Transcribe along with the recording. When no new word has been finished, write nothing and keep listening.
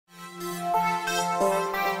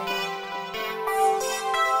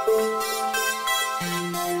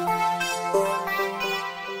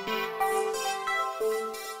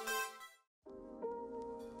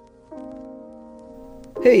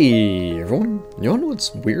Hey everyone, you wanna know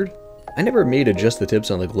what's weird? I never made adjust the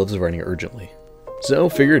tips on the gloves of riding urgently. So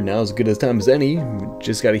figured now's as good a time as any,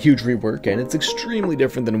 just got a huge rework and it's extremely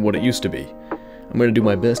different than what it used to be. I'm gonna do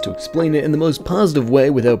my best to explain it in the most positive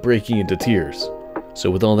way without breaking into tears.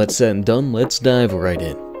 So with all that said and done, let's dive right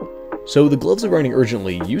in. So the gloves of riding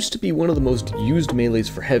urgently used to be one of the most used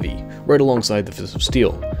melees for heavy, right alongside the Fist of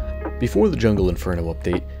Steel. Before the Jungle Inferno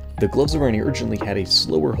update, the gloves of riding urgently had a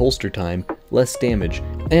slower holster time, less damage,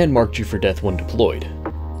 and marked you for death when deployed.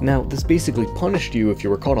 Now, this basically punished you if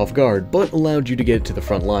you were caught off guard, but allowed you to get to the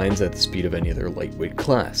front lines at the speed of any other lightweight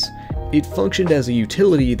class. It functioned as a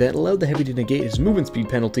utility that allowed the heavy to negate his movement speed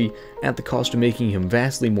penalty at the cost of making him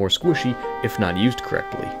vastly more squishy if not used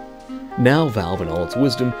correctly. Now Valve, in all its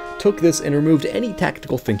wisdom, took this and removed any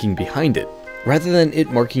tactical thinking behind it. Rather than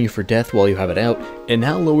it marking you for death while you have it out, it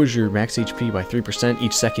now lowers your max HP by 3%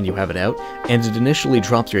 each second you have it out, and it initially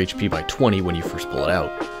drops your HP by 20 when you first pull it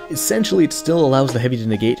out. Essentially, it still allows the heavy to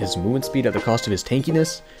negate his movement speed at the cost of his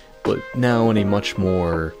tankiness, but now in a much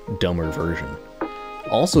more dumber version.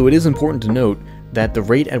 Also, it is important to note that the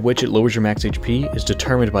rate at which it lowers your max HP is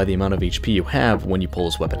determined by the amount of HP you have when you pull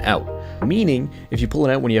this weapon out. Meaning, if you pull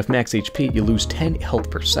it out when you have max HP, you lose 10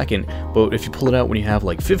 health per second, but if you pull it out when you have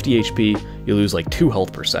like 50 HP, you lose like 2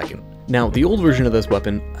 health per second. Now, the old version of this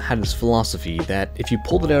weapon had this philosophy that if you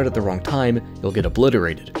pulled it out at the wrong time, you'll get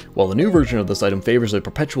obliterated, while the new version of this item favors a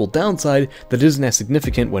perpetual downside that isn't as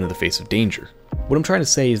significant when in the face of danger. What I'm trying to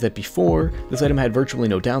say is that before, this item had virtually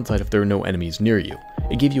no downside if there were no enemies near you.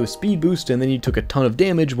 It gave you a speed boost and then you took a ton of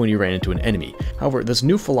damage when you ran into an enemy. However, this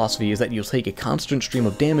new philosophy is that you'll take a constant stream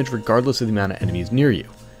of damage regardless of the amount of enemies near you.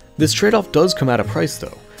 This trade-off does come at a price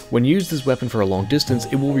though. When you use this weapon for a long distance,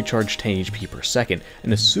 it will recharge 10 HP per second,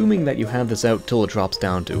 and assuming that you have this out till it drops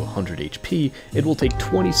down to 100 HP, it will take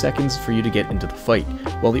 20 seconds for you to get into the fight,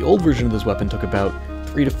 while the old version of this weapon took about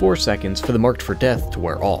 3 to 4 seconds for the marked for death to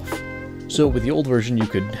wear off. So with the old version, you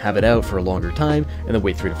could have it out for a longer time, and then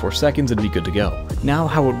wait 3 to 4 seconds and be good to go. Now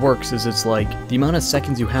how it works is it's like, the amount of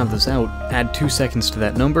seconds you have this out, add 2 seconds to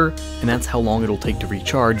that number, and that's how long it'll take to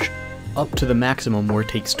recharge, up to the maximum where it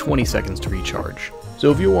takes 20 seconds to recharge. So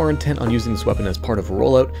if you are intent on using this weapon as part of a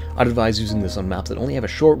rollout, I'd advise using this on maps that only have a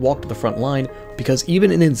short walk to the front line, because even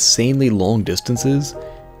in insanely long distances,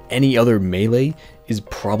 any other melee is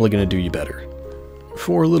probably going to do you better.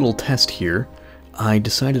 For a little test here, I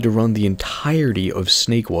decided to run the entirety of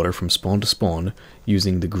Snakewater from spawn to spawn,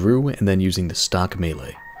 using the Gru and then using the stock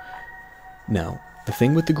melee. Now, the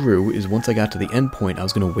thing with the Gru is once I got to the end point, I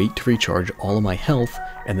was going to wait to recharge all of my health,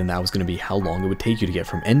 and then that was going to be how long it would take you to get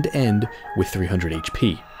from end to end with 300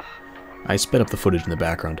 HP. I sped up the footage in the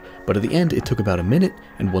background, but at the end it took about a minute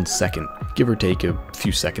and 1 second, give or take a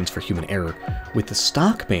few seconds for human error. With the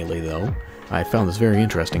stock melee though, I found this very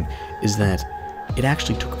interesting, is that it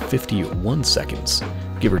actually took 51 seconds,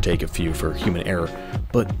 give or take a few for human error,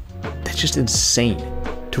 but that's just insane.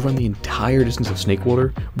 To run the entire distance of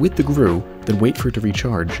Snakewater with the Gru, then wait for it to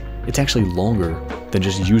recharge, it's actually longer than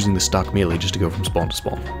just using the stock melee just to go from spawn to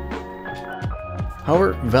spawn.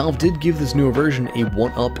 However, Valve did give this newer version a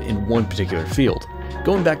 1-up in one particular field.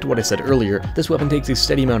 Going back to what I said earlier, this weapon takes a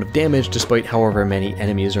steady amount of damage despite however many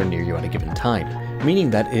enemies are near you at a given time, meaning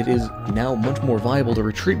that it is now much more viable to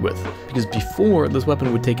retreat with, because before this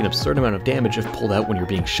weapon would take an absurd amount of damage if pulled out when you're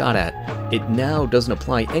being shot at, it now doesn't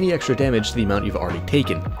apply any extra damage to the amount you've already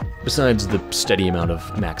taken, besides the steady amount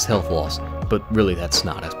of max health loss, but really that's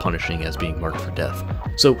not as punishing as being marked for death.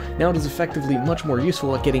 So now it is effectively much more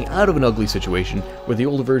useful at getting out of an ugly situation where the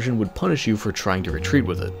older version would punish you for trying to retreat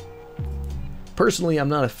with it. Personally, I'm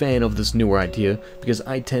not a fan of this newer idea because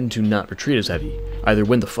I tend to not retreat as heavy, either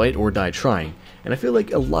win the fight or die trying, and I feel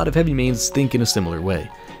like a lot of heavy mains think in a similar way.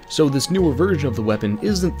 So this newer version of the weapon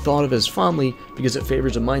isn't thought of as fondly because it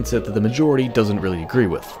favors a mindset that the majority doesn't really agree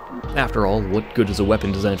with. After all, what good is a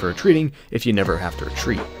weapon designed for retreating if you never have to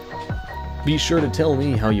retreat? Be sure to tell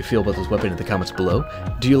me how you feel about this weapon in the comments below.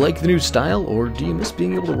 Do you like the new style, or do you miss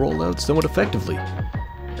being able to roll out somewhat effectively?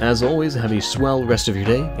 As always, have a swell rest of your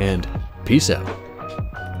day, and peace out.